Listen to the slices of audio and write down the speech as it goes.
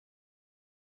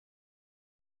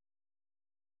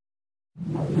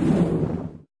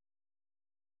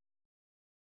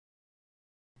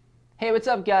Hey, what's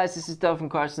up guys? This is Doug from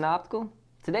Carson Optical.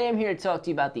 Today I'm here to talk to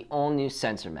you about the all-new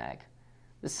SensorMag.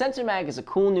 The SensorMag is a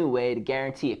cool new way to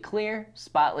guarantee a clear,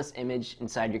 spotless image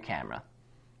inside your camera.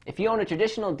 If you own a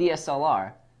traditional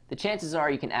DSLR, the chances are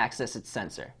you can access its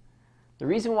sensor. The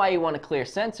reason why you want a clear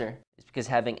sensor is because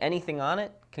having anything on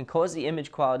it can cause the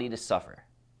image quality to suffer.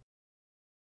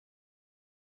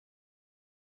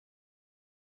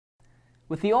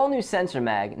 With the all-new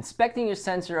SensorMag, inspecting your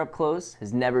sensor up close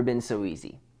has never been so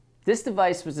easy. This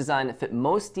device was designed to fit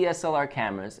most DSLR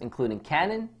cameras, including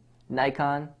Canon,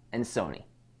 Nicon, and Sony.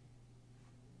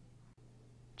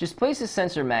 Just place the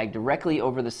SensorMag directly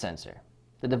over the sensor.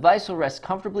 The device will rest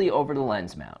comfortably over the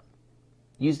lens mount.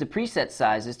 Use the preset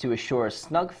sizes to assure a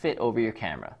snug fit over your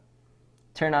camera.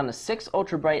 Turn on the 6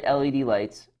 ultra-bright LED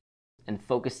lights and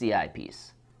focus the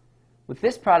eyepiece. With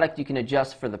this product, you can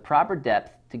adjust for the proper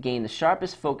depth to gain the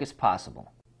sharpest focus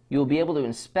possible. You will be able to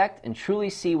inspect and truly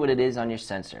see what it is on your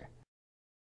sensor.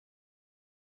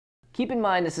 Keep in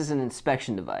mind this is an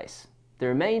inspection device. There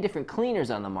are many different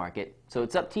cleaners on the market, so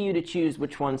it's up to you to choose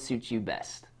which one suits you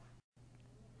best.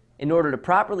 In order to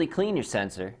properly clean your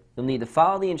sensor, you'll need to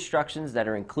follow the instructions that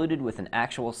are included with an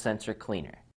actual sensor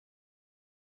cleaner.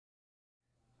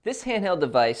 This handheld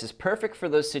device is perfect for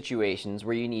those situations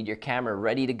where you need your camera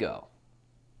ready to go.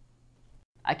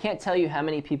 I can't tell you how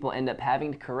many people end up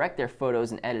having to correct their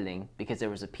photos in editing because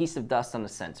there was a piece of dust on the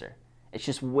sensor. It's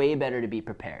just way better to be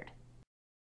prepared.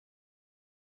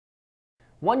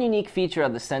 One unique feature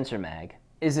of the SensorMag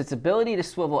is its ability to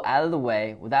swivel out of the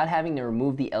way without having to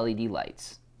remove the LED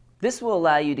lights. This will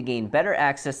allow you to gain better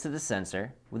access to the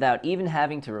sensor without even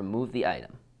having to remove the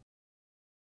item.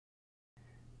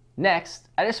 Next,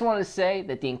 I just wanted to say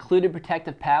that the included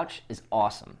protective pouch is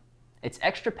awesome. It's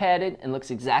extra padded and looks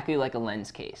exactly like a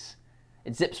lens case.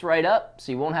 It zips right up,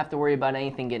 so you won't have to worry about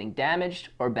anything getting damaged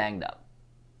or banged up.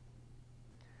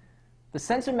 The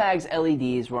SensorMag's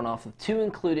LEDs run off of 2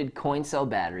 included coin cell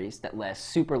batteries that last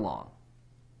super long.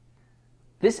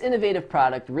 This innovative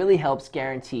product really helps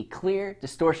guarantee clear,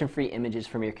 distortion-free images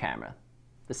from your camera.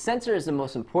 The sensor is the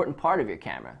most important part of your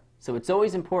camera, so it's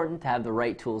always important to have the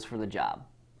right tools for the job.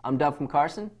 I'm Doug from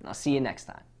Carson, and I'll see you next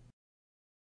time.